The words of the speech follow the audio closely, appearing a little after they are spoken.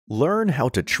Learn how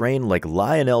to train like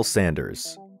Lionel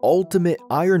Sanders. Ultimate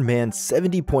Ironman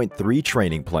 70.3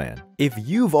 training plan. If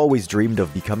you've always dreamed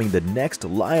of becoming the next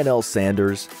Lionel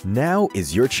Sanders, now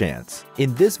is your chance.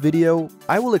 In this video,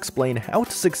 I will explain how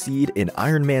to succeed in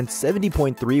Ironman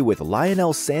 70.3 with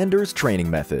Lionel Sanders'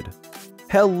 training method.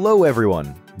 Hello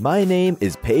everyone, my name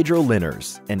is Pedro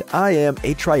Linares, and I am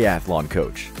a triathlon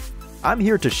coach. I'm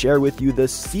here to share with you the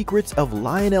secrets of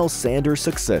Lionel Sanders'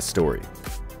 success story.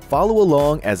 Follow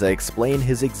along as I explain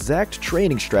his exact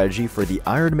training strategy for the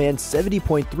Ironman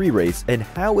 70.3 race and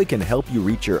how it can help you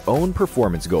reach your own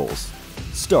performance goals.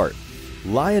 Start.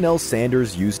 Lionel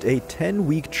Sanders used a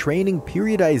 10-week training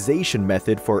periodization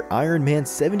method for Ironman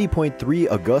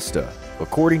 70.3 Augusta,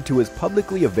 according to his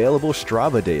publicly available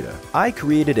Strava data. I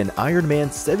created an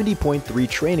Ironman 70.3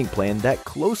 training plan that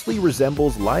closely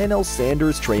resembles Lionel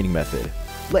Sanders' training method.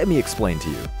 Let me explain to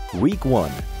you. Week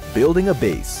 1. Building a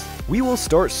base. We will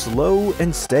start slow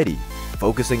and steady,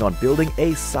 focusing on building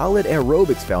a solid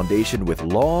aerobics foundation with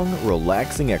long,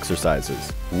 relaxing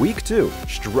exercises. Week 2.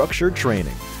 Structured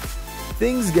training.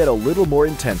 Things get a little more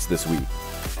intense this week.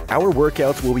 Our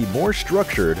workouts will be more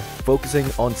structured, focusing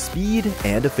on speed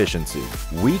and efficiency.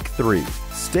 Week 3.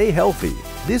 Stay healthy.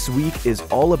 This week is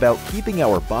all about keeping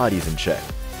our bodies in check.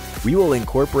 We will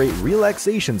incorporate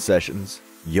relaxation sessions,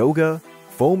 yoga,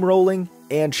 foam rolling,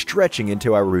 and stretching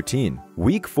into our routine.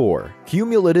 Week 4.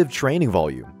 Cumulative training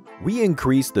volume. We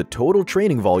increase the total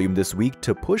training volume this week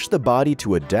to push the body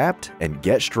to adapt and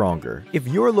get stronger. If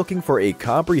you're looking for a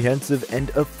comprehensive and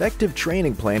effective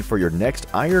training plan for your next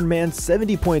Ironman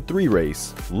 70.3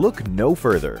 race, look no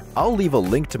further. I'll leave a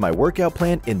link to my workout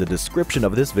plan in the description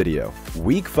of this video.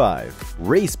 Week 5.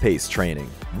 Race pace training.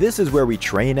 This is where we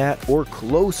train at or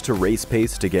close to race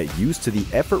pace to get used to the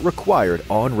effort required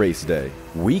on race day.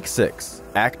 Week 6.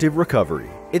 Active recovery.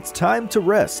 It's time to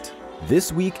rest.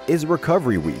 This week is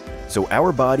recovery week, so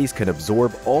our bodies can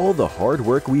absorb all the hard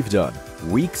work we've done.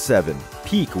 Week 7.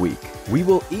 Peak week. We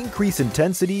will increase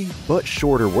intensity, but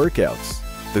shorter workouts.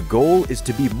 The goal is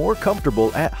to be more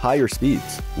comfortable at higher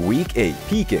speeds. Week 8.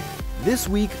 Peaking. This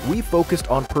week, we focused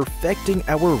on perfecting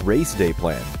our race day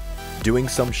plan, doing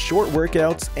some short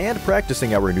workouts and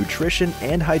practicing our nutrition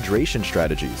and hydration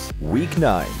strategies. Week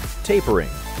 9. Tapering.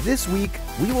 This week,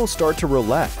 we will start to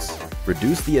relax,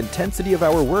 reduce the intensity of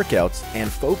our workouts, and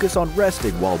focus on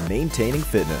resting while maintaining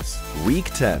fitness. Week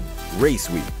 10. Race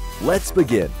week. Let's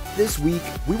begin. This week,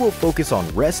 we will focus on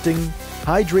resting,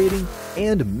 hydrating,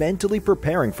 and mentally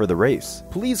preparing for the race.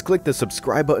 Please click the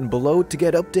subscribe button below to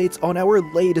get updates on our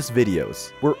latest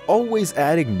videos. We're always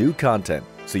adding new content,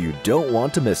 so you don't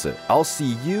want to miss it. I'll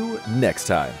see you next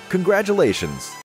time. Congratulations!